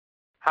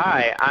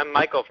Hi, I'm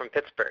Michael from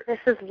Pittsburgh. This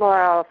is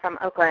Laurel from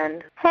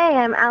Oakland. Hey,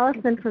 I'm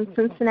Allison from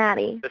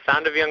Cincinnati. The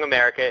Sound of Young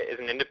America is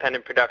an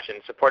independent production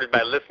supported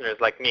by listeners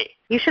like me.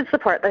 You should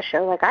support the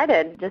show like I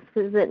did. Just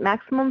visit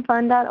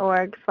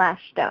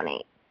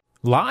MaximumFun.org/donate.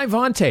 Live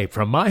on tape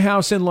from my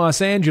house in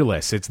Los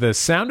Angeles, it's the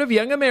Sound of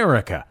Young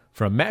America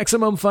from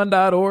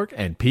MaximumFun.org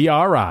and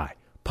PRI,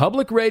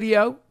 Public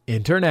Radio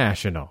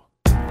International.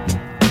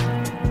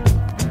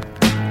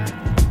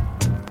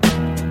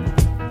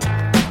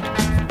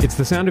 It's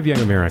the Sound of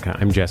Young America.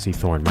 I'm Jesse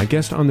Thorne. My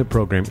guest on the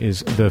program is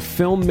the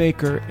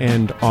filmmaker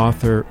and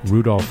author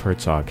Rudolph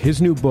Herzog.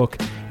 His new book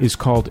is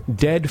called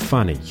Dead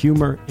Funny,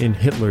 Humor in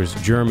Hitler's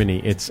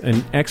Germany. It's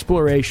an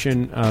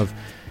exploration of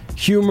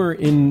humor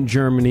in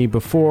Germany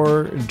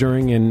before,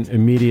 during, and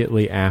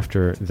immediately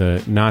after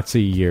the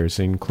Nazi years,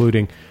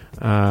 including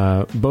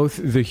both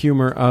the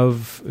humor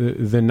of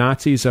the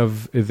Nazis,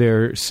 of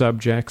their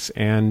subjects,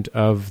 and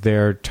of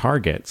their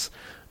targets.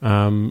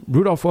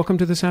 Rudolph, welcome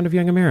to the Sound of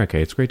Young America.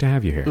 It's great to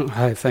have you here.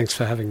 Hi, thanks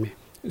for having me.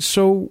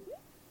 So,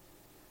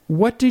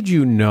 what did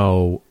you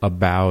know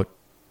about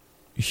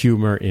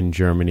humor in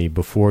Germany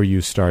before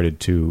you started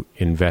to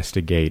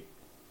investigate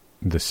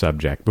the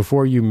subject,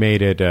 before you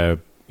made it a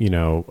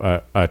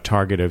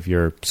target of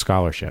your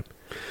scholarship?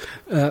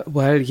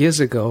 Well, years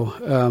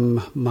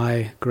ago,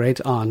 my great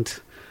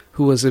aunt,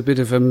 who was a bit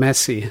of a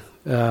messy,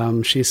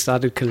 she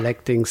started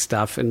collecting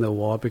stuff in the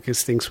war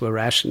because things were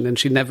rationed, and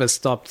she never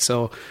stopped.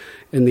 So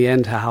in the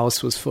end, her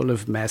house was full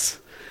of mess.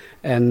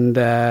 And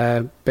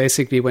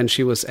basically, when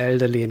she was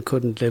elderly and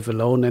couldn't live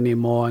alone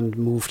anymore and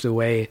moved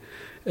away,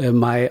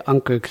 my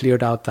uncle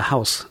cleared out the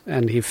house,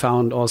 and he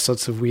found all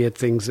sorts of weird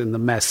things in the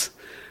mess,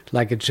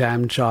 like a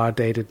jam jar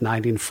dated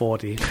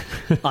 1940,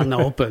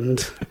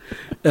 unopened.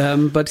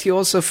 But he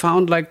also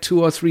found like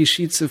 2 or 3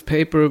 sheets of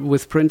paper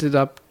with printed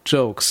up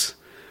jokes,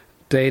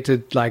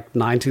 dated like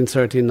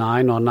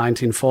 1939 or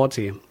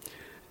 1940.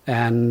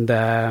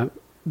 And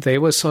they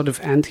were sort of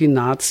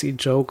anti-Nazi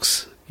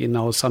jokes,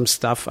 some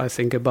stuff, I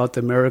think, about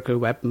the miracle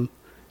weapon.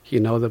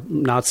 The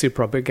Nazi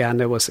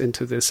propaganda was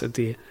into this at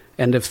the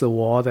end of the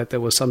war, that there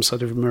was some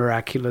sort of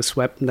miraculous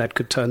weapon that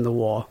could turn the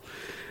war.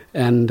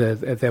 And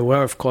there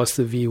were, of course,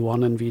 the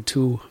V1 and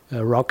V2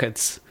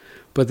 rockets.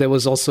 But there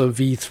was also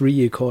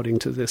V3, according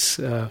to this,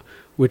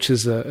 which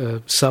is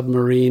a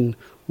submarine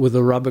with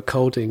a rubber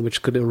coating,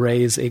 which could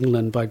erase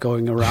England by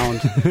going around.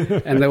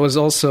 And there was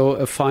also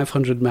a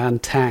 500-man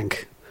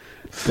tank,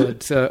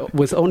 but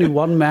with only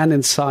one man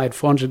inside,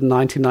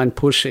 499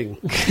 pushing.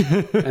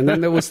 And then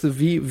there was the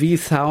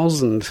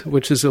V1000,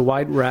 which is a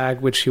white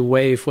rag which you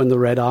wave when the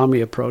Red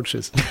Army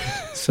approaches.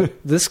 So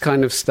this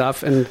kind of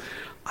stuff. And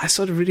I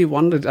sort of really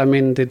wondered,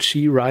 did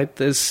she write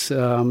this?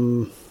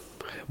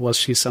 Was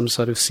she some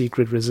sort of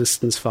secret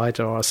resistance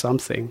fighter or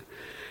something?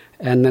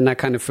 And then I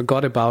kind of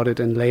forgot about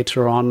it, and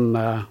later on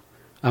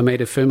I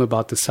made a film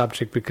about the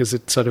subject because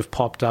it sort of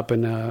popped up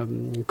in a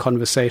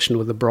conversation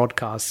with a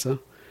broadcaster.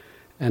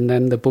 And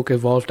then the book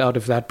evolved out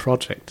of that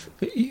project.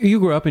 You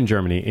grew up in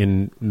Germany,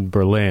 in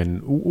Berlin.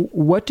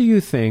 What do you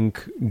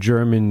think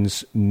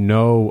Germans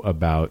know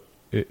about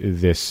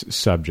this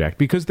subject?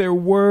 Because there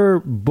were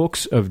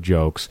books of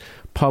jokes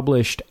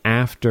published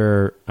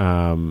after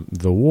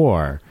the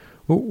war.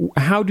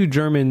 How do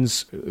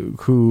Germans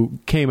who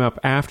came up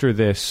after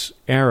this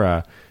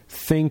era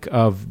think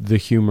of the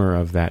humor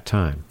of that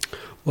time?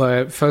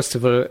 Well, first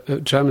of all,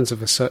 Germans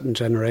of a certain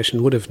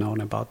generation would have known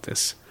about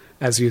this.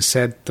 As you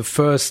said, the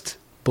first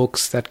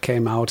books that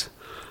came out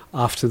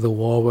after the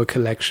war were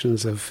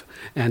collections of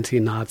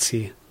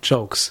anti-Nazi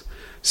jokes.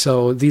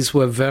 So these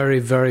were very,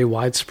 very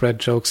widespread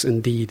jokes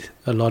indeed.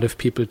 A lot of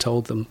people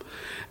told them.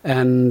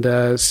 And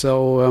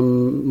so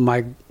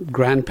my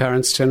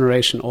grandparents'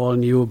 generation all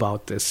knew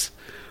about this.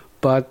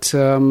 But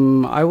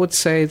I would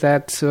say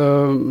that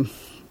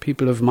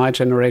people of my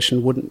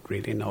generation wouldn't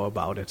really know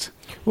about it.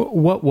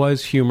 What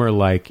was humor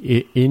like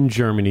in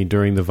Germany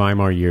during the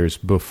Weimar years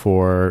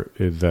before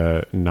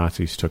the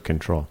Nazis took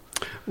control?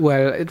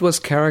 Well, it was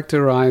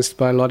characterized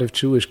by a lot of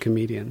Jewish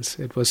comedians.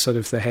 It was sort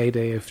of the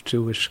heyday of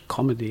Jewish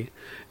comedy.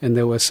 And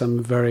there were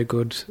some very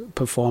good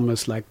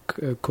performers like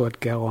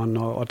Kurt Geron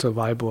or Otto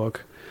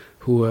Walburg,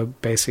 who were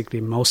basically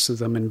most of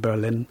them in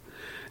Berlin.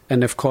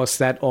 And of course,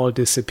 that all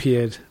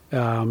disappeared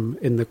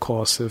in the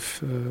course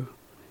of,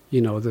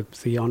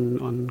 the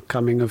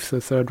oncoming of the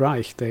Third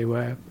Reich. They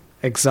were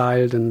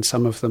exiled, and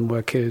some of them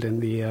were killed in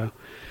the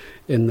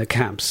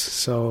camps.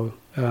 So,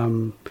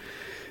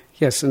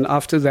 yes, and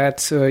after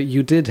that,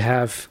 you did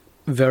have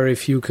very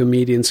few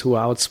comedians who were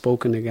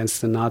outspoken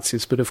against the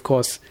Nazis. But of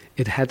course,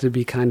 it had to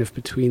be kind of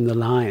between the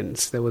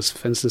lines. There was,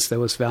 for instance,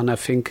 Werner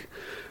Fink,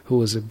 who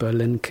was a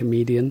Berlin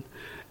comedian.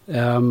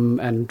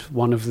 And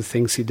one of the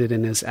things he did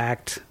in his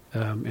act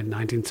in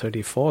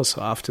 1934,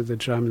 so after the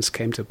Germans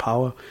came to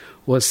power,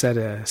 was that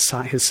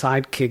his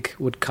sidekick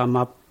would come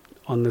up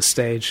on the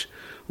stage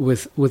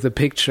with a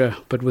picture,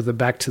 but with the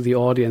back to the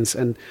audience,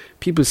 and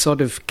people sort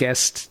of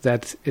guessed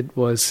that it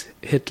was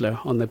Hitler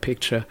on the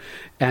picture,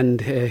 and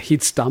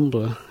he'd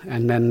stumble,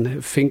 and then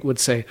Fink would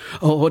say,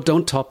 "Oh,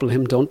 don't topple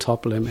him,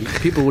 and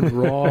people would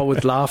roar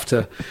with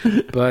laughter.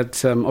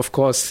 But of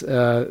course,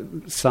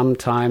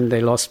 sometime they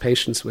lost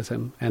patience with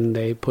him, and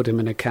they put him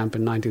in a camp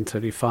in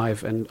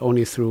 1935, and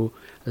only through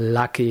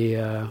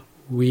lucky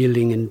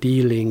wheeling and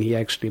dealing he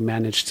actually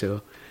managed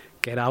to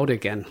get out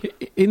again.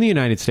 In the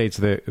United States,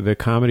 the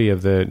comedy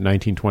of the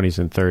 1920s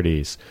and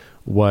 30s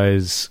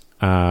was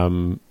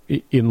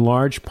in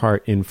large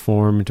part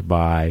informed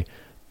by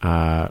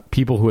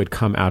people who had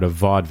come out of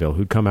vaudeville,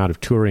 who'd come out of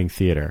touring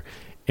theater.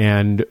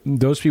 And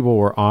those people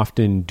were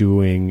often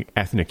doing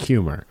ethnic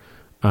humor.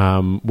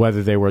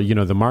 Whether they were,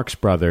 the Marx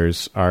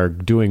Brothers are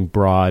doing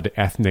broad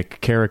ethnic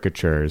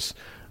caricatures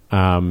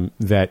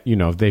that,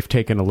 they've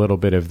taken a little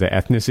bit of the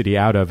ethnicity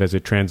out of as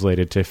it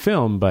translated to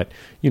film, but,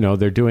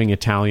 they're doing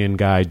Italian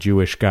guy,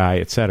 Jewish guy,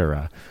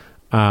 etc.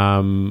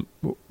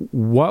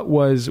 What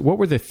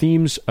were the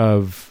themes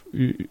of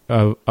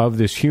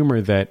this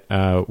humor that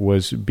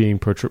was being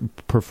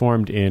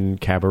performed in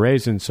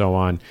cabarets and so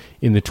on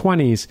in the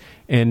 20s,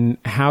 and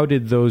how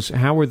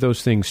were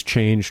those things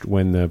changed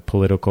when the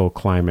political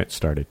climate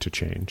started to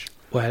change?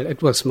 Well,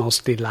 it was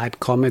mostly light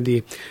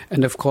comedy.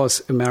 And of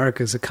course,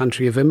 America is a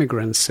country of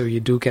immigrants, so you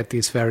do get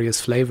these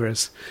various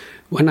flavors.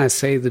 When I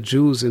say the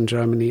Jews in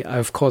Germany, I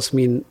of course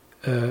mean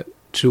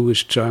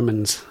Jewish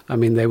Germans. I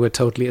mean, they were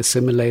totally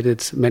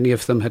assimilated. Many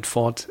of them had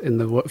fought in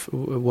the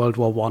World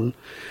War I.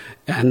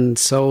 And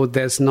so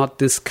there's not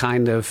the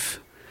kind of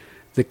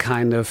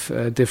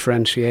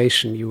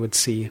differentiation you would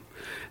see.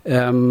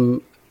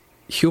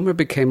 Humor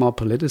became more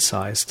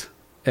politicized.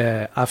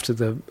 After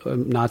the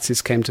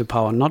Nazis came to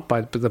power, not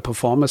by the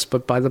performers,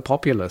 but by the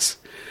populace.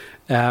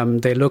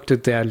 They looked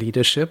at their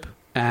leadership,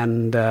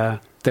 and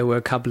there were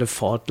a couple of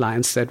fault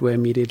lines that were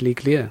immediately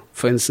clear.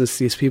 For instance,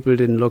 these people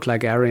didn't look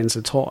like Aryans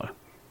at all.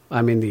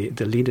 I mean,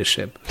 the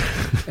leadership.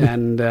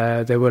 And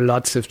there were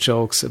lots of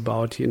jokes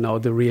about,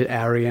 the real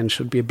Aryan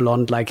should be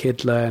blonde like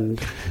Hitler, and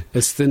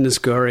as thin as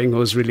Goering, who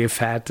was really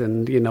fat,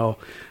 and,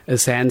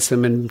 as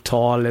handsome and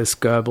tall as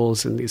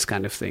Goebbels, and these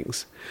kind of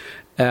things.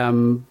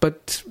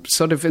 But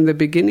sort of in the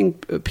beginning,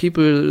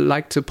 people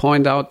like to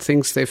point out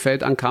things they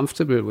felt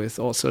uncomfortable with,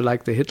 also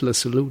like the Hitler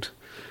salute.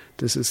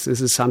 This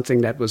is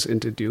something that was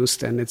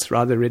introduced, and it's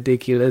rather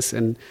ridiculous.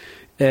 And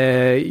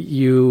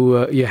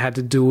you had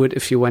to do it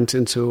if you went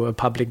into a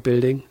public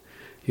building.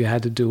 You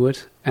had to do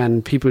it,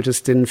 and people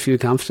just didn't feel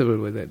comfortable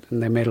with it.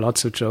 And they made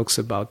lots of jokes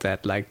about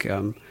that, like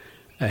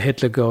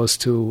Hitler goes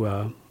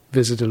to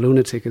visit a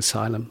lunatic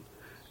asylum,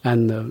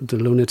 and the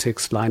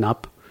lunatics line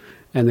up,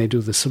 and they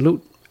do the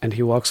salute. And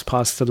he walks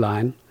past the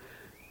line,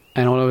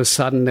 and all of a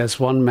sudden there's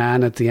one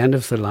man at the end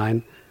of the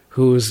line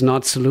who is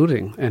not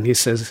saluting. And he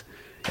says,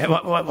 "Hey,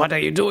 what are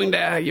you doing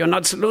there? You're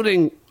not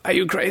saluting. Are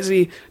you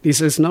crazy?" He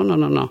says, No.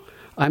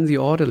 I'm the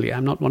orderly.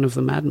 I'm not one of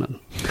the madmen."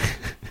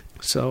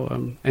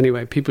 So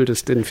anyway, people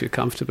just didn't feel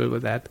comfortable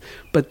with that.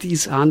 But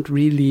these aren't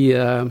really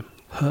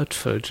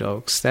hurtful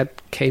jokes.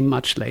 That came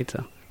much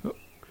later.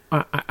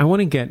 I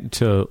want to get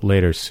to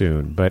later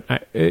soon, but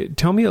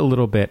tell me a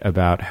little bit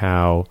about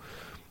how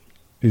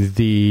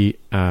the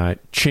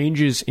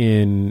changes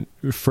in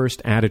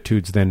first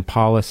attitudes, then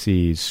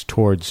policies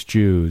towards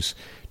Jews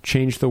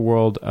changed the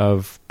world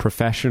of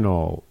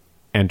professional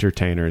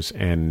entertainers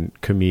and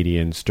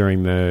comedians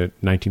during the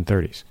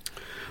 1930s.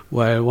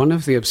 Well, one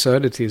of the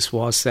absurdities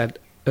was that,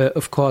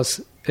 of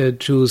course,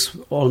 Jews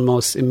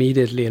almost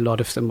immediately, a lot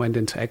of them went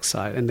into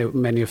exile, and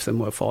many of them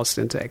were forced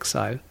into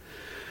exile.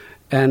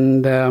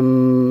 And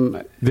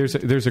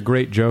there's a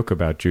great joke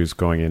about Jews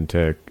going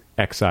into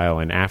exile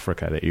in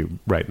Africa that you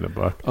write in the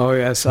book. Oh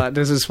yes,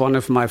 this is one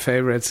of my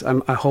favorites.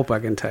 I hope I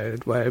can tell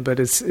it well, but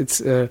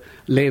it's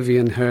Levi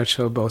and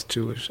Herzog, both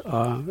Jewish,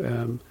 are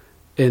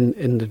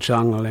in the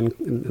jungle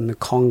in the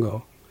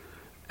Congo,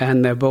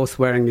 and they're both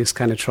wearing these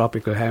kind of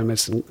tropical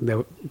helmets, and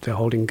they're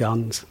holding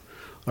guns.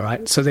 All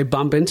right, so they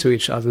bump into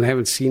each other, and they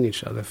haven't seen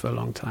each other for a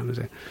long time.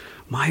 They say,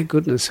 "My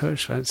goodness,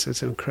 Herzog,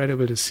 it's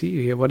incredible to see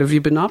you here. What have you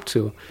been up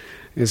to?"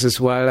 He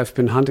says, "Well, I've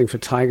been hunting for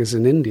tigers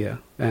in India,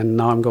 and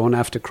now I'm going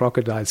after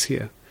crocodiles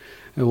here.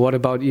 And what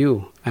about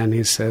you?" And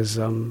he says,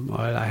 "Well,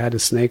 I had a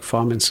snake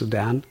farm in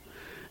Sudan,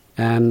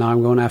 and now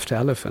I'm going after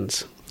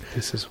elephants."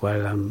 He says,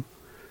 "Well,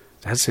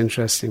 that's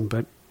interesting,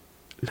 but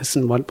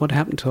listen, what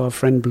happened to our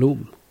friend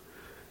Bloom?"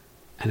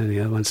 And then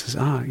the other one says,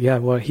 yeah,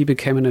 well, he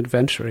became an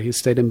adventurer. He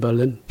stayed in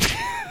Berlin."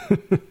 Yeah.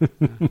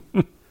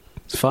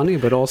 It's funny,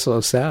 but also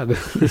sad.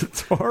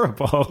 It's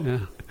horrible.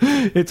 Yeah.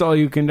 It's all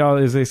you can do,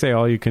 as they say,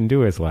 all you can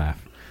do is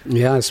laugh.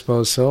 Yeah, I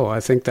suppose so.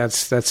 I think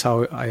that's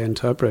how I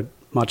interpret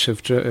much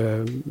of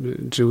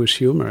Jewish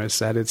humor, is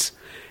that it's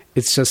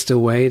just a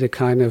way to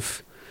kind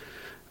of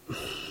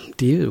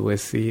deal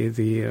with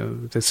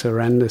these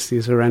horrendous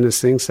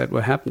things that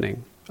were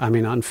happening. I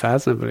mean,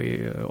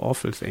 unfathomably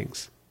awful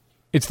things.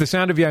 It's The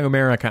Sound of Young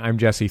America. I'm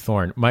Jesse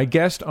Thorne. My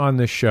guest on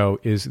this show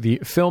is the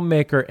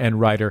filmmaker and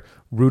writer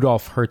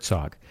Rudolph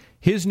Herzog.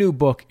 His new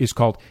book is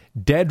called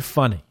Dead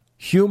Funny,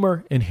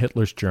 Humor in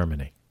Hitler's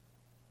Germany.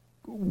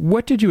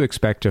 What did you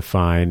expect to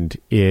find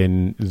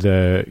in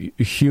the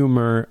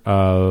humor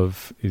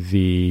of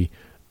the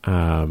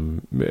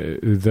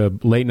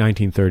late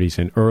 1930s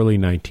and early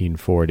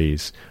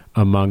 1940s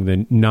among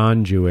the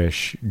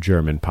non-Jewish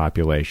German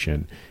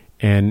population?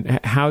 And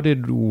how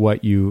did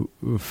what you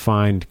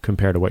find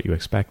compare to what you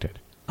expected?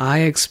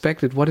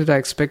 What did I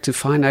expect to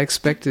find? I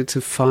expected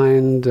to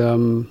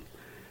find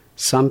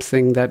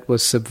something that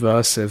was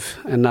subversive.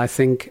 And I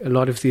think a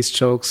lot of these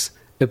jokes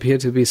appear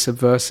to be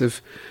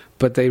subversive,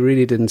 but they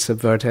really didn't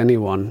subvert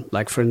anyone.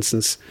 Like, for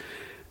instance,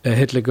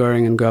 Hitler,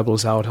 Goering, and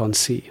Goebbels out on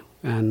sea,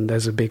 and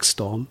there's a big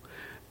storm,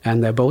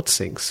 and their boat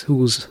sinks.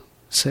 Who's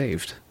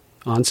saved?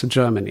 Answer,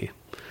 Germany.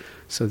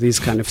 So these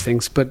kind of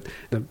things. But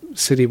the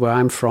city where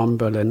I'm from,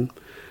 Berlin,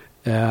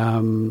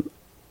 the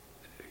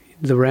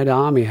Red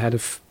Army had to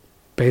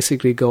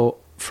basically go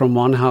from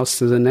one house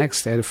to the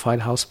next. They had to fight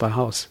house by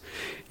house.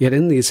 Yet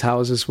in these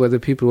houses were the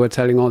people who were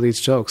telling all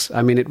these jokes.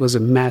 I mean, it was a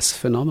mass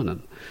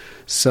phenomenon.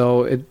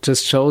 So it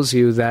just shows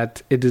you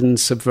that it didn't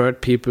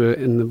subvert people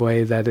in the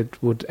way that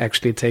it would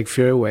actually take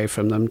fear away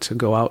from them to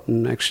go out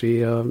and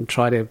actually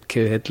try to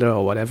kill Hitler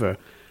or whatever.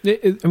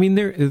 I mean,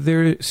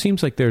 there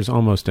seems like there's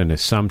almost an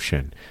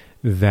assumption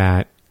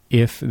that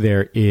if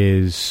there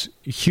is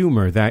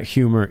humor, that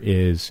humor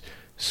is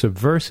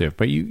subversive.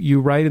 But you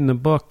write in the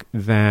book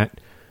that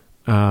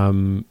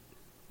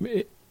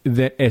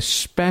that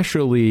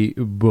especially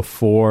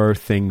before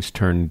things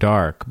turn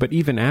dark, but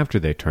even after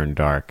they turn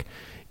dark,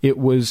 it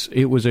was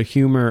a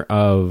humor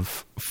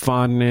of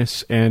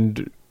fondness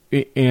and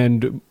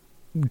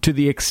to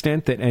the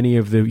extent that any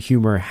of the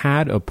humor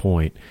had a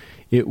point,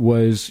 it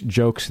was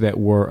jokes that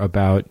were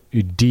about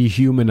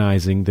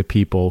dehumanizing the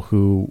people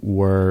who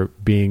were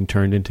being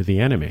turned into the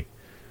enemy.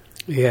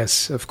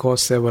 Yes, of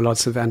course, there were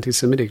lots of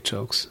anti-Semitic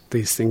jokes.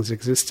 These things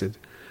existed.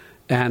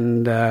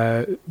 And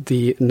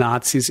the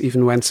Nazis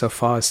even went so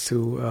far as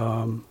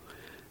to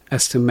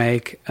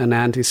make an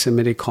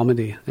anti-Semitic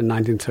comedy in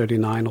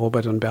 1939,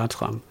 Robert und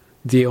Bertram,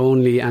 the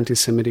only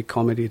anti-Semitic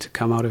comedy to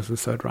come out of the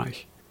Third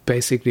Reich.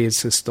 Basically,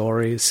 it's a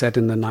story set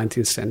in the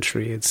 19th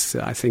century. It's,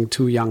 I think,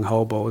 two young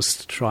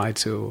hobos try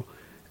to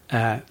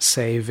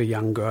save a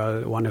young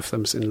girl. One of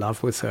them's in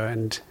love with her,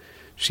 and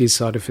she's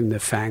sort of in the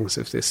fangs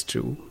of this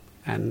Jew.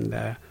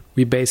 And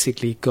we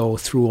basically go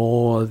through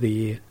all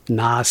the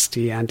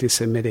nasty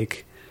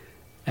anti-Semitic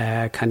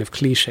kind of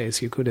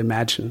cliches you could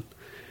imagine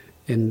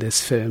in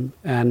this film.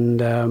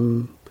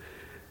 And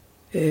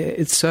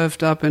it's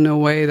served up in a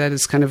way that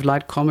is kind of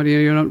light comedy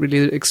you don't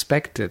really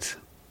expect it.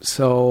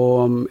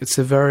 So it's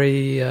a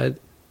very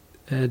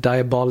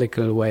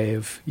diabolical way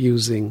of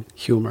using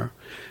humor,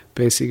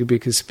 basically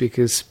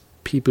because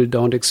people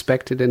don't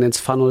expect it and it's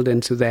funneled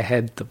into their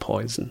head, the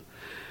poison.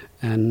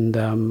 And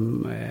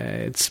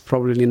it's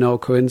probably no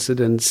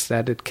coincidence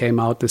that it came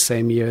out the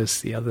same year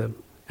as the other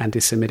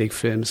anti-Semitic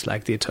films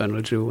like The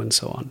Eternal Jew and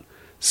so on.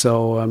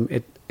 So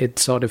it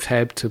sort of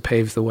helped to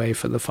pave the way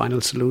for the final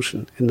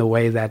solution in the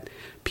way that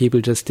people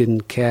just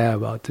didn't care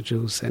about the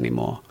Jews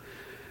anymore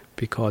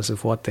because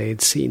of what they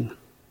had seen.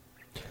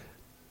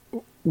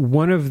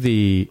 One of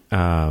the,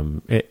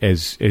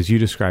 as you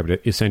described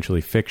it,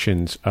 essentially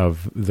fictions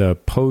of the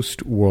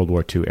post-World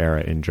War II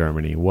era in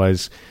Germany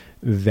was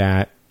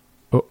that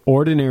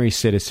ordinary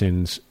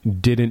citizens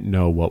didn't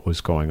know what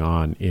was going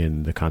on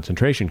in the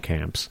concentration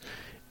camps.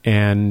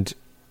 And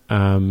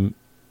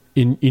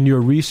in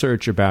your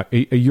research about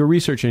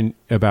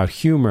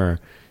humor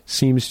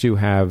seems to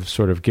have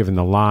sort of given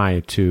the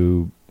lie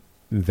to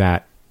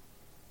that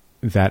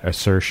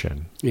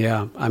assertion.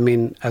 Yeah, I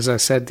mean, as I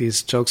said,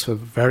 these jokes were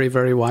very,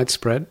 very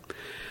widespread,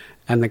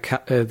 and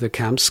the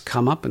camps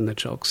come up in the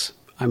jokes.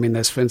 I mean,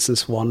 there's, for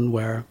instance, one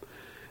where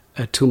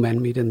two men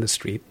meet in the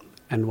street,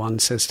 and one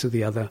says to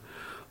the other,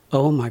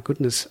 "Oh my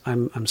goodness,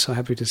 I'm so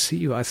happy to see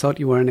you. I thought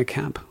you were in a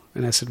camp."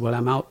 And I said, "Well,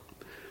 I'm out."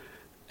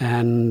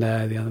 And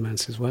the other man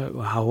says, "Well,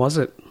 how was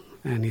it?"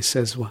 And he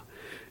says, "Well,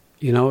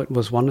 it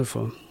was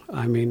wonderful.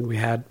 I mean, we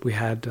had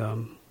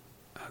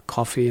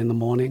coffee in the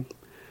morning.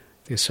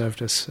 They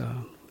served us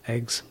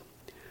eggs.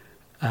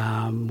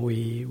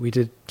 We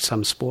did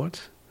some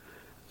sport.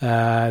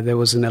 There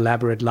was an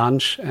elaborate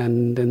lunch,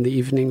 and in the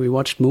evening we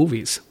watched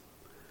movies."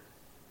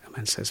 The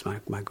man says,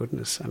 "My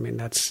goodness, I mean,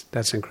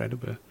 that's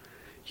incredible.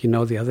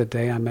 The other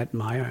day I met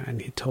Meyer,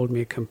 and he told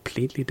me a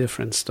completely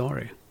different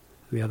story."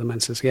 The other man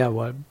says, "Yeah,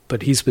 well,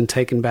 but he's been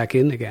taken back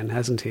in again,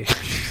 hasn't he?"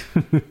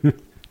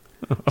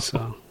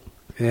 So,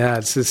 yeah,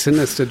 it's a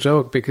sinister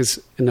joke because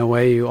in a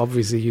way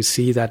you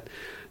see that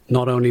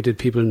not only did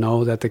people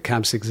know that the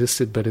camps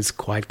existed, but it's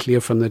quite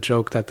clear from the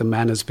joke that the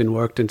man has been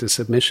worked into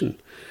submission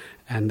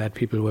and that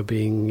people were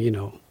being,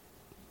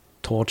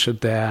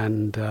 tortured there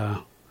and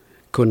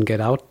couldn't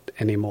get out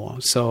anymore.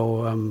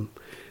 So,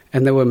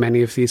 and there were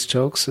many of these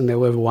jokes and they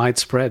were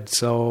widespread.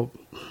 So,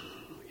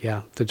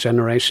 yeah, the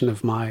generation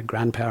of my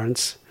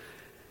grandparents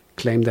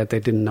claimed that they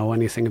didn't know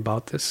anything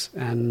about this,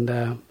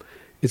 and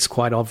it's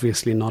quite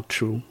obviously not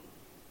true.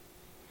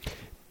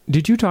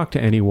 Did you talk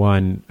to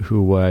anyone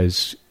who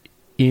was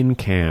in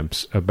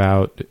camps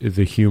about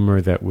the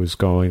humor that was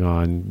going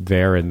on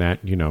there in that,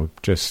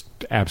 just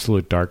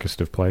absolute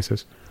darkest of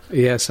places?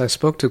 Yes, I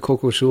spoke to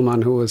Coco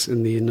Schumann, who was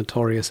in the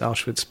notorious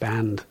Auschwitz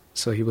band.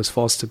 So he was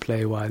forced to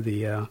play while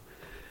the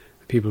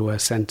people were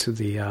sent to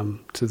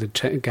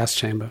the gas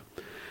chamber.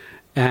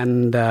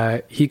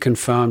 And he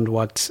confirmed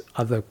what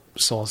other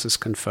sources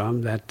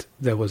confirmed, that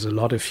there was a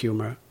lot of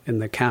humor in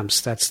the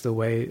camps. That's the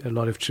way a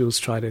lot of Jews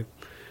try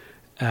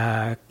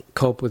to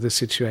cope with the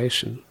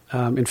situation.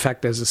 In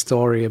fact, there's a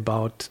story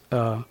about,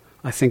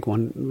 I think,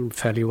 one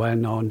fairly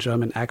well-known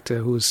German actor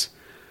whose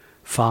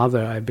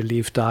father, I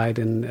believe, died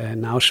in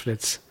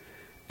Auschwitz.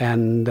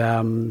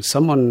 And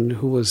someone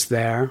who was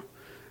there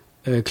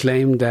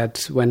claimed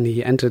that when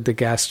he entered the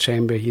gas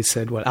chamber, he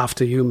said, "Well,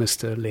 after you,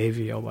 Mr.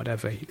 Levy," or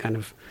whatever. He kind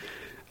of,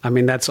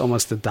 that's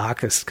almost the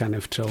darkest kind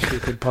of joke you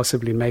could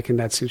possibly make in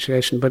that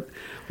situation. But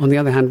on the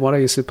other hand, what are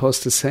you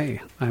supposed to say?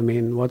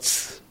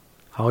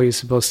 How are you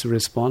supposed to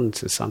respond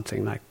to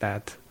something like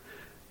that?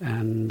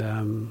 And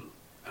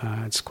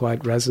it's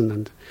quite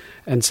resonant.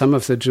 And some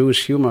of the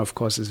Jewish humor, of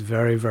course, is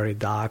very, very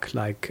dark.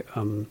 Like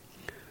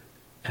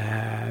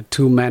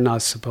two men are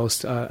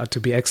supposed to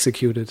be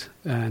executed,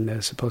 and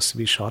they're supposed to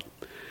be shot.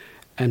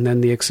 And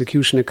then the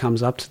executioner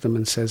comes up to them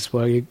and says,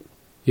 "Well,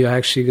 you're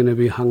actually going to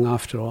be hung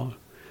after all."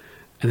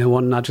 And then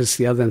one nudges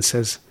the other and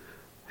says,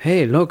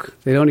 "Hey, look,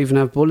 they don't even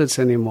have bullets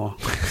anymore."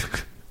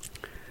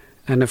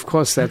 And of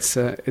course, it's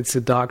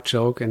a dark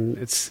joke, and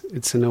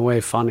it's in a way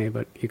funny,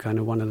 but you kind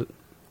of want to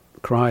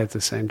cry at the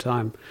same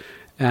time.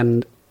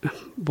 And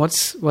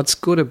what's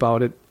good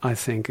about it, I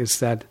think, is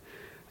that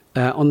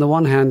on the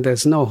one hand,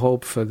 there's no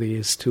hope for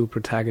these two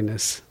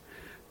protagonists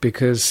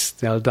because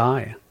they'll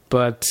die.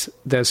 But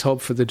there's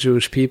hope for the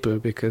Jewish people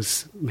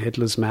because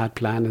Hitler's mad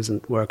plan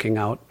isn't working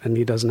out and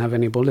he doesn't have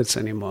any bullets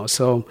anymore.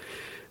 So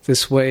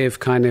this way of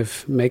kind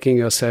of making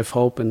yourself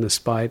hope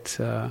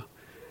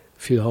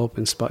feel hope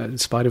in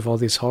spite of all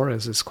these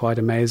horrors is quite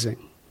amazing.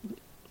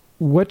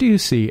 What do you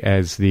see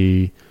as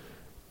the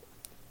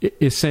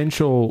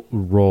essential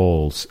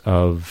roles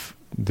of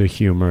the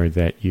humor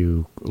that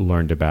you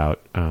learned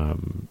about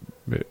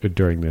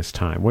during this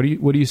time? What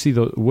do you see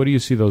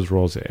those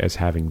roles as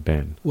having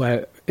been?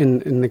 Well,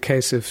 in the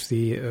case of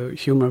the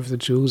humor of the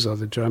Jews or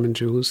the German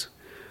Jews,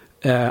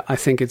 I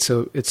think it's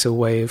a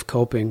way of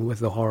coping with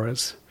the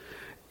horrors.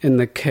 In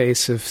the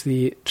case of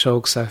the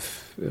jokes I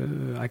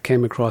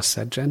came across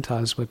that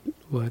Gentiles were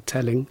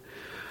telling,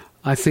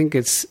 I think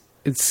it's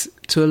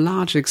to a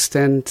large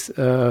extent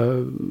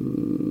a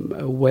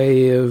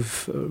way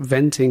of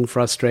venting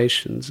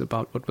frustrations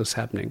about what was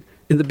happening.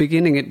 In the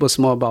beginning, it was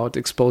more about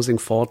exposing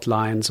fault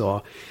lines,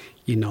 or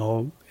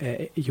you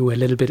were a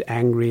little bit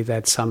angry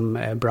that some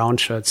brown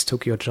shirts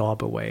took your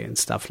job away and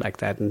stuff like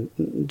that, and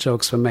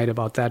jokes were made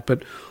about that.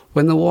 But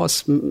when the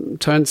wars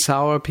turned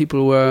sour,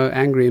 people were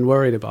angry and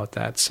worried about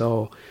that.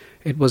 So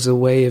it was a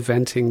way of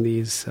venting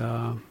these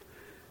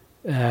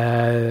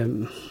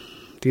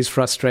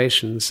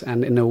frustrations,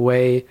 and in a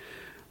way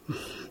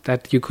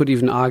that you could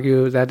even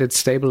argue that it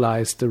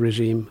stabilized the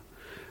regime,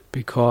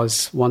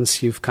 because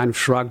once you've kind of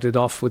shrugged it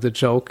off with a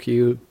joke,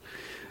 you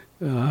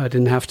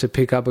didn't have to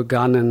pick up a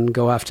gun and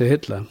go after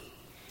Hitler.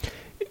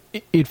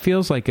 It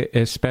feels like,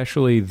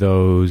 especially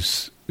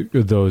those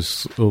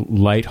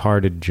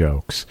lighthearted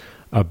jokes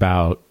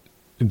about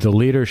the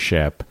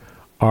leadership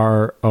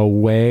are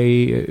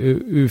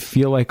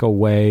feel like a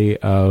way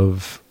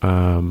of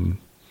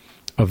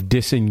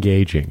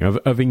disengaging,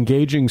 of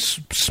engaging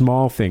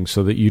small things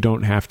so that you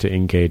don't have to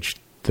engage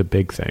the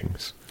big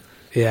things.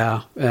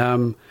 Yeah.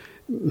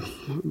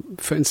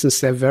 For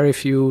instance, there are very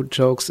few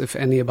jokes, if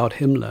any, about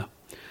Himmler.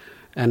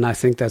 And I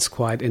think that's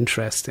quite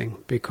interesting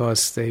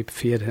because they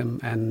feared him,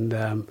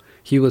 and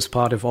he was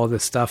part of all the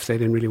stuff they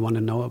didn't really want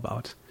to know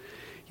about.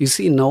 You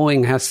see,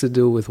 knowing has to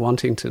do with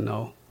wanting to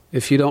know.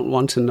 If you don't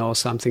want to know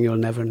something, you'll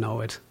never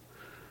know it.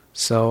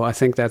 So I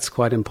think that's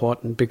quite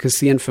important, because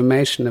the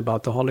information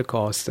about the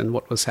Holocaust and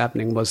what was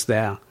happening was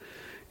there.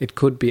 It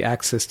could be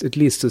accessed, at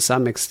least to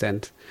some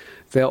extent.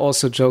 There are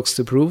also jokes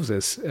to prove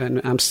this.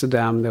 In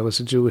Amsterdam, there was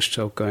a Jewish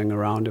joke going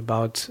around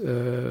about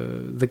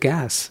the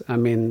gas. I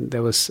mean,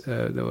 there were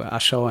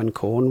Aschauer and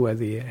Kohn were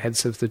the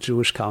heads of the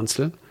Jewish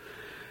Council,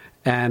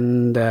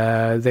 and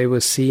they were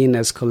seen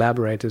as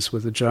collaborators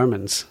with the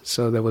Germans.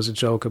 So there was a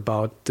joke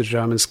about the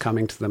Germans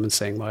coming to them and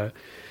saying, well,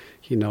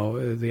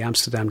 the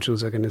Amsterdam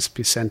Jews are going to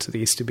be sent to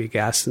the East to be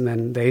gassed. And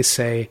then they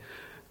say,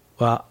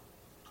 well,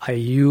 are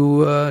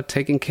you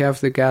taking care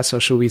of the gas, or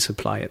should we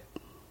supply it?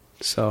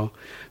 So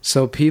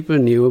people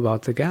knew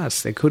about the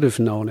gas. They could have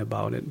known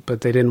about it,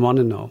 but they didn't want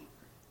to know.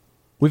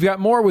 We've got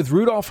more with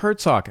Rudolph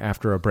Herzog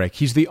after a break.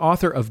 He's the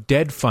author of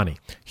Dead Funny,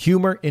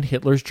 Humor in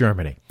Hitler's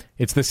Germany.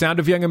 It's The Sound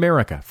of Young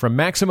America from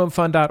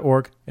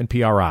MaximumFun.org and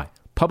PRI,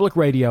 Public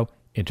Radio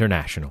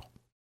International.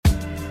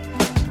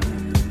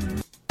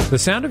 The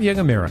Sound of Young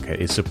America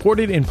is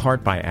supported in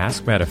part by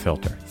Ask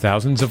Metafilter.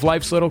 Thousands of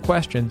life's little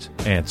questions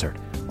answered.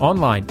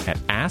 Online at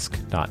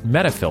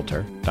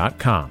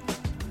ask.metafilter.com.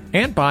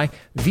 And by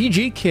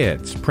VG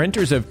Kids,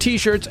 printers of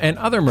t-shirts and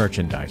other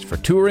merchandise for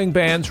touring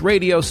bands,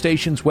 radio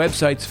stations,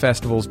 websites,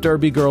 festivals,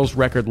 derby girls,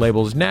 record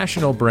labels,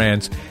 national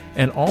brands,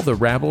 and all the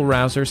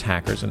rabble-rousers,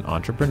 hackers, and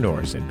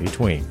entrepreneurs in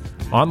between.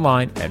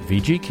 Online at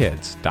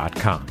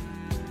vgkids.com.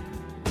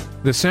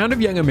 The Sound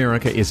of Young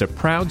America is a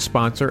proud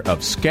sponsor of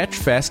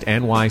Sketchfest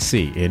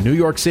NYC in New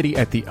York City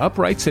at the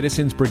Upright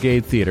Citizens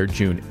Brigade Theater,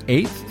 June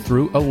 8th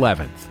through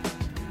 11th.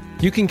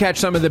 You can catch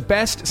some of the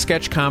best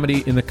sketch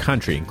comedy in the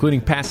country,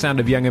 including past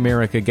Sound of Young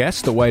America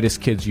guests, the whitest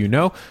kids you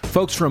know,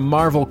 folks from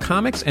Marvel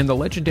Comics, and the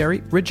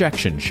legendary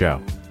Rejection Show.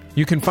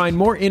 You can find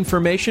more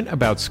information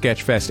about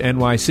Sketchfest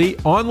NYC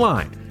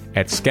online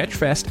at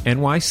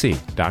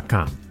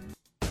sketchfestnyc.com.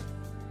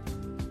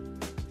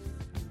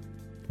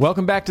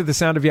 Welcome back to the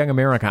Sound of Young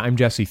America. I'm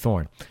Jesse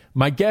Thorne.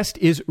 My guest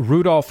is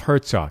Rudolph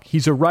Herzog.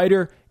 He's a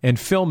writer and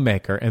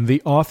filmmaker and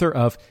the author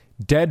of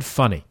Dead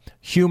Funny,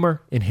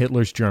 Humor in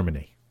Hitler's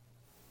Germany.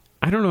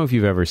 I don't know if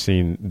you've ever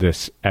seen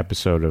this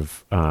episode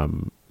of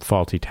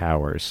Fawlty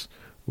Towers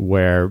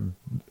where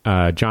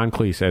John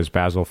Cleese as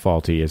Basil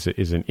Fawlty is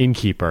an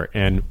innkeeper.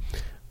 And,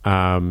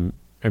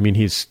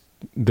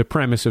 the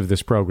premise of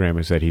this program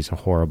is that he's a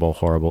horrible,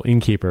 horrible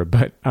innkeeper.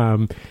 But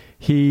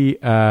he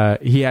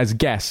has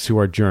guests who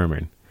are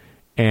German.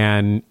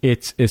 And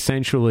it's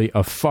essentially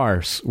a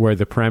farce where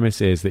the premise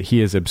is that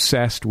he is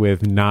obsessed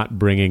with not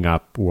bringing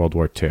up World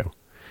War II.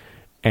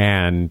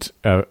 And,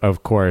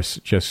 of course,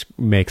 just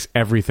makes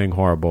everything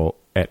horrible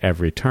at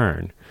every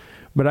turn.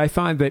 But I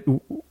thought that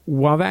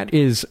while that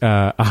is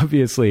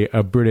obviously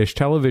a British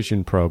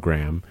television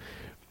program,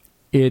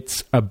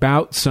 it's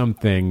about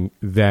something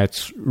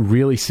that's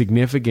really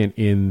significant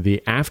in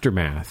the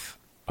aftermath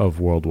of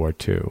World War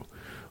II,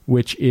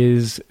 which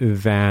is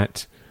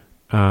that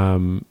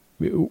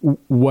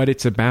what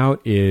it's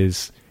about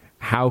is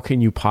how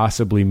can you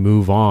possibly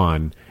move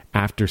on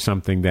after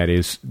something that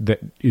is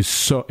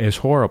so as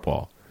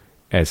horrible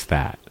as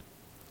that.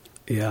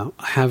 Yeah,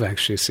 I have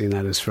actually seen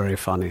that. It's very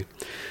funny.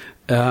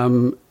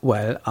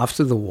 Well,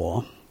 after the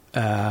war,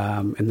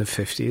 in the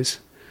 50s,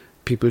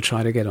 people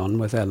try to get on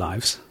with their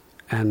lives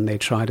and they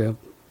try to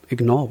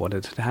ignore what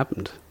had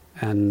happened.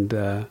 And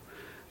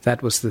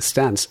that was the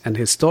stance. And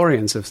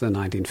historians of the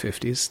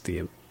 1950s,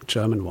 the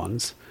German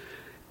ones,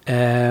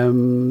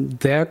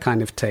 their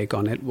kind of take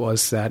on it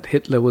was that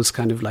Hitler was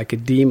kind of like a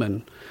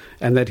demon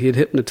and that he had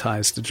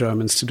hypnotized the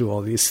Germans to do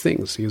all these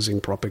things using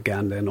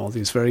propaganda and all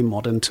these very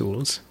modern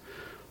tools.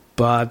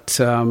 But,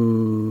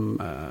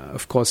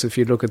 of course, if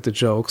you look at the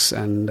jokes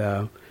and,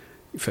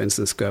 for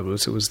instance,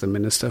 Goebbels, who was the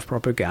minister of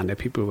propaganda,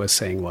 people were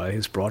saying, well,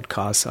 his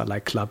broadcasts are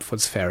like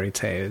Clubfoot's fairy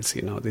tales,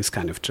 these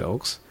kind of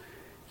jokes.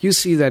 You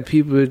see that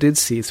people did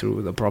see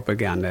through the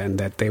propaganda and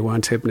that they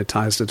weren't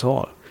hypnotized at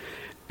all.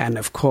 And,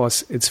 of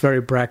course, it's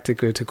very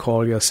practical to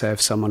call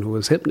yourself someone who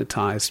was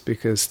hypnotized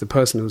because the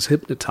person who's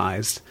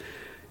hypnotized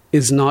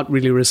is not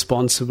really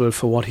responsible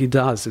for what he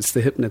does. It's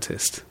the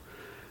hypnotist.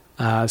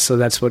 So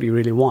that's what you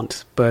really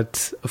want.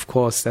 But, of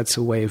course, that's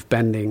a way of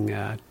bending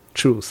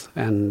truth.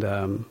 And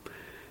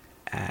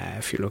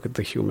if you look at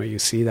the humor, you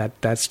see that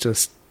that's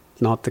just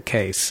not the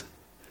case.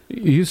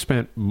 You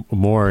spent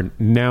more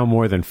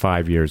than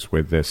 5 years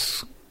with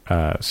this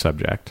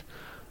subject.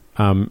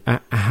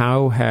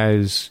 How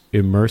has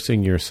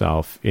immersing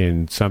yourself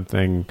in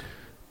something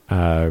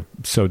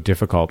so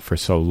difficult for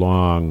so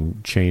long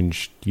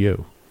changed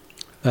you?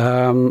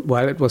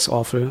 Well, it was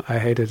awful. I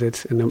hated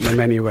it in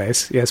many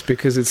ways. Yes,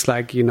 because it's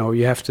like, you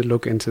have to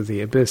look into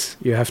the abyss.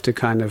 You have to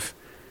kind of,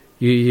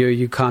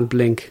 you can't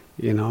blink,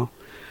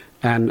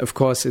 And, of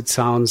course, it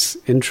sounds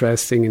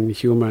interesting in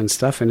humor and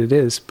stuff, and it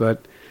is,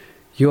 but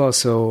you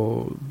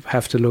also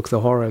have to look the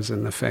horrors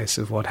in the face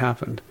of what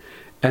happened.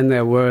 And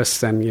they're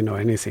worse than,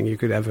 anything you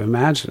could ever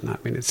imagine. I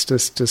mean, it's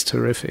just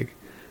horrific.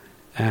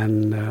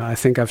 And I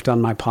think I've done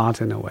my part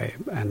in a way.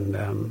 And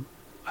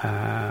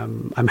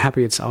I'm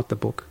happy it's out, the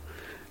book.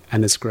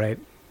 And it's great.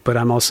 But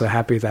I'm also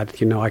happy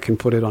that, I can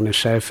put it on a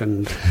shelf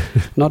and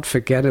not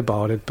forget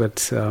about it, but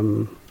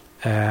turn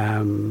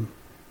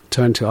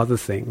to other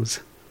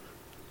things.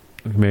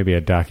 Maybe a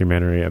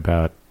documentary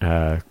about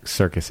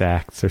circus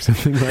acts or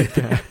something like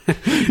that.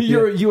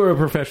 You were a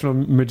professional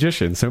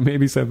magician, so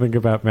maybe something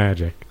about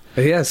magic.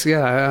 Yes,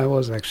 yeah, I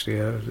was actually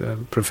a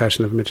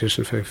professional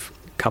magician for a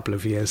couple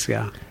of years,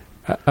 yeah.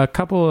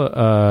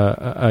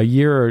 A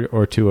year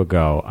or two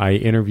ago, I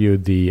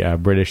interviewed the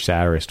British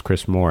satirist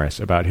Chris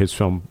Morris about his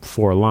film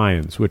Four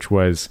Lions, which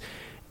was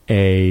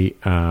a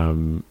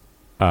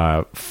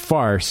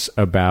farce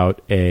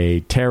about a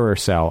terror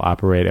cell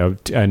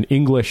an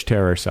English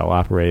terror cell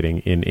operating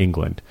in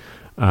England,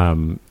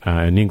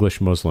 an English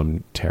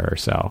Muslim terror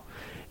cell,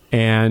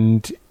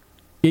 and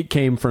it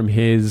came from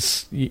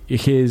his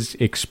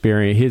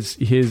experience,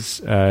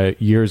 his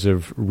years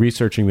of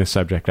researching the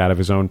subject out of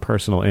his own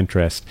personal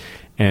interest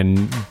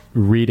and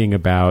reading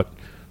about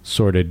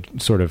sort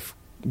of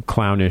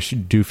clownish,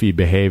 doofy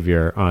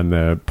behavior on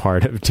the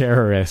part of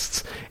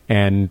terrorists,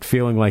 and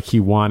feeling like he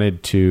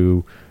wanted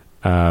to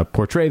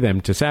portray them,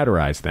 to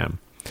satirize them.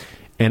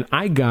 And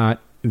I got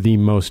the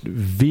most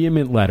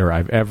vehement letter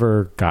I've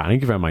ever gotten. I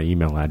give out my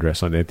email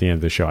address at the end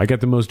of the show. I got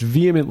the most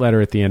vehement letter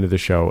at the end of the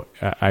show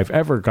I've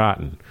ever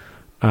gotten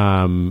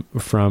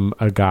from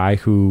a guy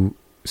who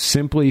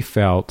simply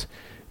felt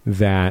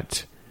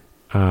that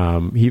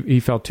he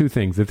felt two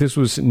things: that this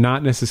was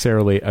not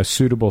necessarily a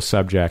suitable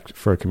subject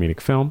for a comedic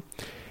film,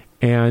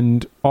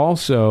 and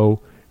also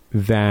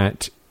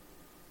that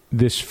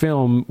this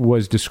film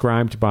was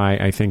described by,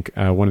 I think,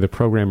 one of the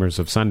programmers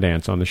of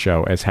Sundance on the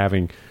show as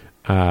having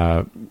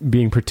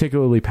being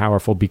particularly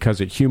powerful because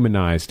it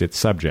humanized its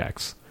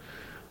subjects.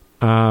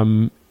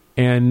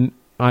 And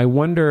I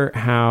wonder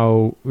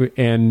how,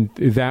 and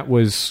that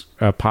was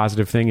a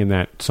positive thing in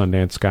that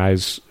Sundance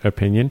guy's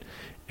opinion,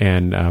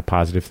 and a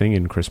positive thing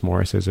in Chris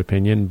Morris's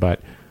opinion.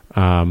 But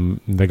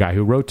the guy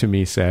who wrote to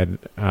me said,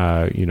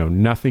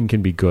 nothing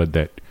can be good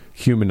that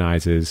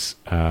humanizes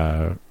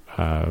a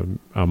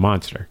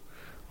monster,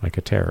 like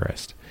a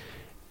terrorist.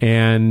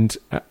 And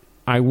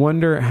I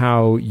wonder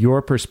how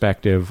your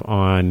perspective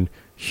on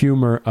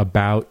humor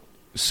about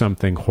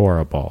something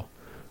horrible,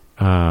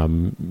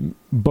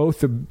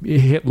 both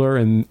Hitler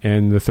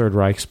and the Third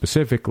Reich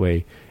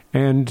specifically,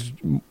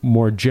 and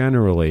more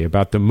generally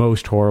about the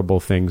most horrible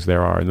things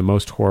there are and the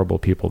most horrible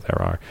people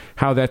there are,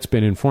 how that's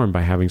been informed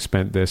by having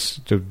spent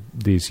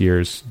these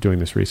years doing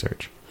this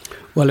research.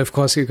 Well, of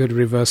course, you could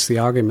reverse the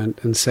argument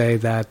and say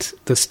that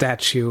the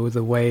statue,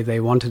 the way they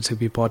wanted to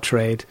be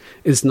portrayed,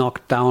 is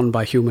knocked down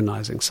by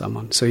humanizing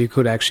someone. So you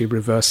could actually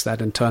reverse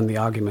that and turn the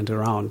argument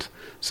around.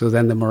 So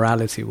then the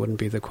morality wouldn't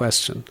be the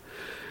question.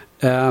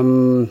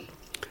 The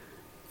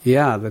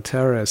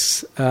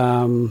terrorists.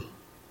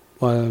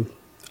 Well,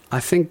 I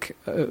think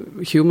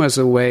humor is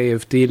a way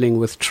of dealing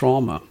with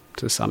trauma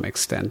to some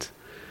extent.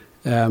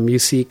 You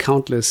see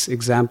countless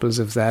examples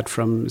of that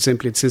from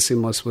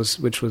Simplicissimus,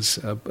 which was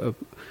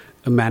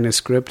a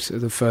manuscript,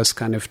 the first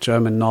kind of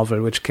German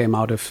novel which came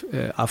out of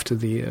after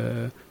the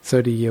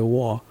 30-Year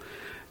War,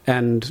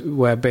 and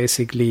where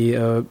basically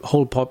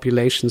whole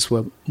populations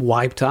were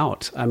wiped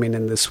out. I mean,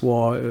 in this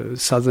war,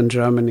 southern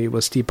Germany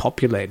was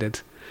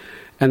depopulated.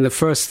 And the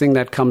first thing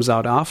that comes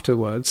out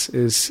afterwards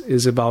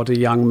is about a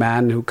young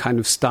man who kind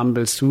of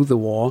stumbles through the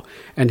war,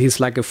 and he's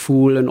like a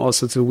fool, and all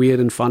sorts of weird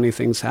and funny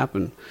things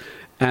happen.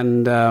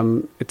 And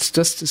it's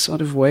just a sort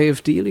of way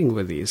of dealing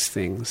with these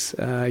things.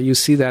 You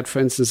see that, for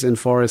instance, in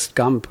Forrest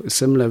Gump,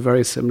 a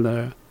very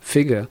similar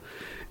figure,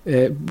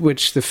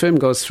 which the film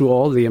goes through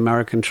all the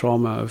American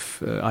trauma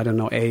of,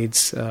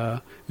 AIDS,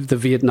 the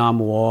Vietnam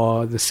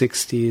War, the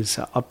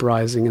 60s,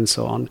 uprising, and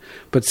so on,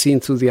 but seen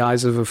through the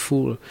eyes of a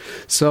fool.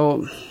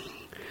 So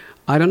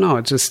I don't know.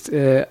 It just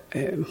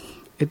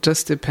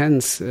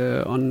depends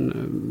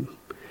on,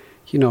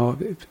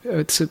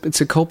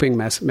 it's a coping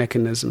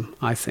mechanism,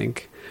 I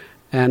think.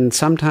 And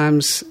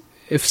sometimes,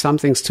 if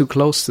something's too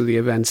close to the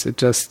events, it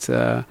just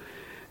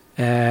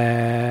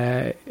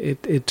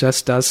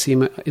does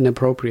seem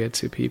inappropriate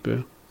to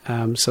people.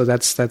 So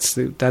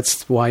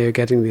that's why you're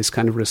getting these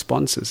kind of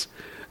responses.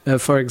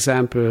 For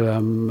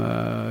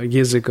example,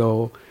 years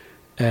ago,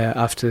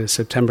 after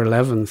September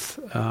 11th,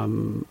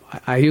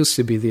 I used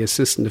to be the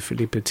assistant of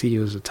Philippe Petit,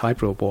 who was a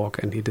tightrope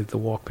walk, and he did the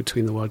walk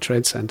between the World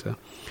Trade Center.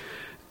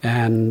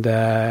 And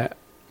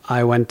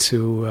I went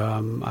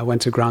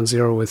to Ground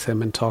Zero with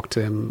him and talked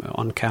to him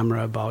on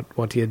camera about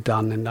what he had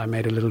done, and I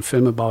made a little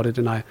film about it,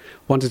 and I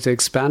wanted to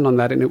expand on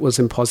that, and it was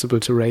impossible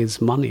to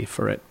raise money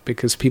for it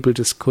because people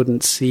just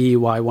couldn't see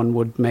why one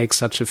would make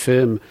such a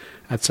film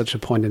at such a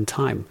point in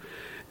time.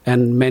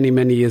 And many,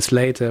 many years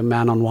later,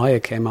 Man on Wire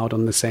came out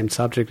on the same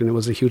subject, and it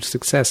was a huge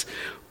success.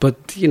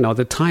 But,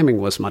 the timing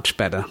was much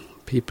better.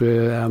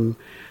 People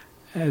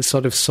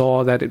sort of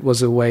saw that it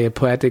was a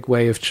poetic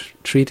way of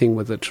treating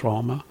with the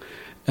trauma.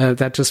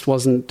 That just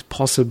wasn't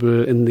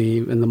possible in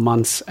the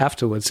months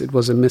afterwards. It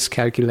was a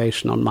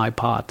miscalculation on my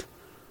part.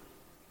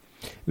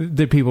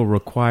 Did people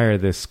require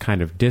this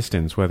kind of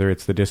distance, whether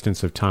it's the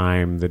distance of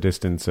time, the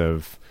distance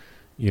of,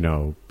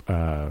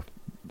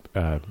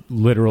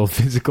 literal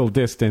physical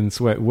distance,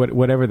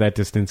 whatever that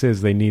distance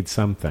is, they need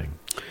something.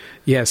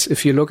 Yes,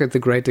 if you look at The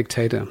Great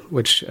Dictator,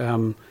 which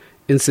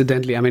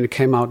incidentally, it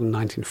came out in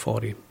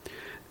 1940.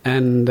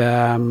 And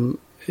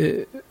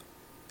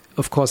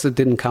of course, it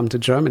didn't come to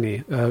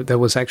Germany. There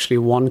was actually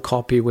one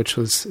copy which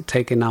was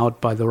taken out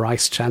by the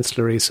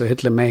Reichschancellery, so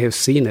Hitler may have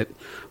seen it.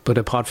 But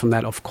apart from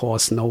that, of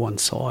course, no one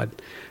saw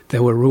it.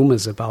 There were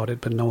rumors about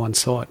it, but no one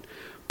saw it.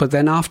 But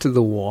then after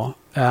the war,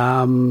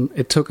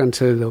 it took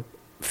until the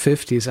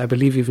 50s, I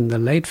believe even the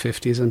late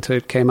 50s, until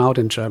it came out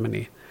in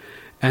Germany.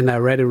 And I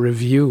read a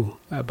review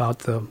about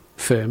the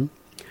film,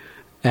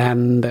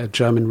 and a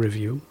German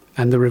review.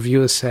 And the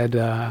reviewer said,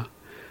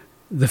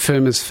 the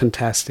film is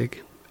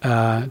fantastic.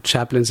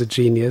 Chaplin's a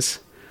genius,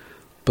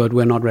 but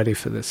we're not ready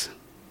for this.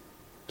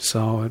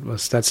 So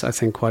that's I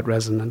think quite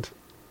resonant.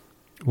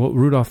 Well,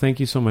 Rudolph, thank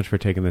you so much for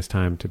taking this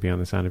time to be on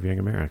The Sound of Young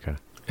America.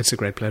 It's a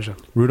great pleasure.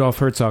 Rudolph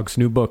Herzog's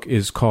new book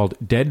is called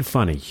Dead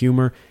Funny: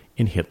 Humor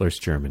in Hitler's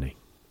Germany.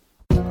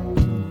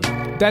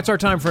 That's our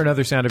time for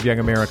another Sound of Young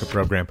America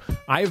program.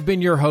 I have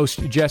been your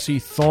host, Jesse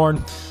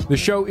Thorne. The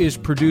show is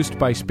produced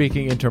by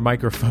Speaking Into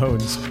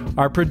Microphones.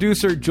 Our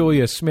producer,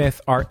 Julia Smith.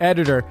 Our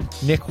editor,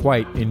 Nick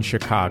White in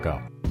Chicago.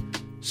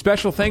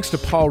 Special thanks to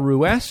Paul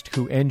Ruest,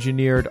 who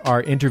engineered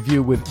our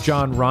interview with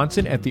John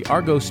Ronson at the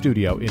Argo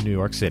Studio in New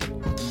York City.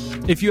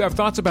 If you have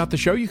thoughts about the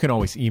show, you can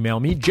always email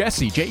me,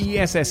 Jesse,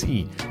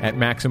 Jesse, at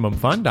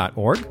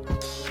MaximumFun.org.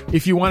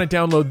 If you want to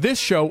download this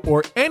show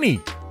or any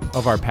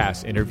of our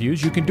past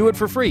interviews, you can do it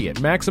for free at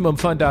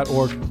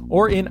MaximumFun.org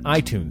or in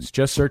iTunes.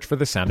 Just search for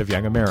The Sound of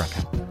Young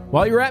America.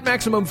 While you're at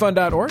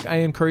MaximumFun.org, I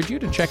encourage you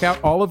to check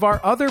out all of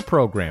our other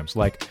programs,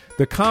 like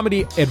the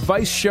comedy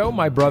advice show,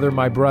 My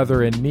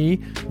Brother and Me,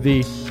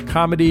 the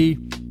comedy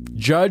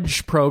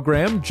judge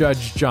program,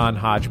 Judge John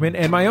Hodgman,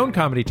 and my own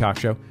comedy talk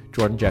show,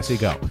 Jordan Jesse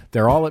Go.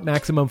 They're all at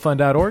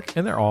MaximumFun.org,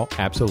 and they're all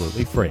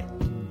absolutely free.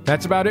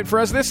 That's about it for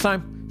us this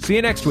time. See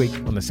you next week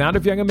on The Sound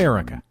of Young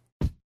America.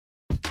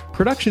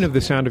 Production of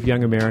The Sound of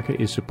Young America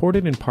is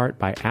supported in part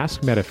by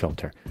Ask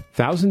Metafilter.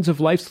 Thousands of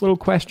life's little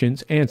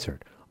questions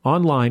answered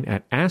online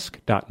at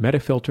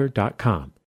ask.metafilter.com.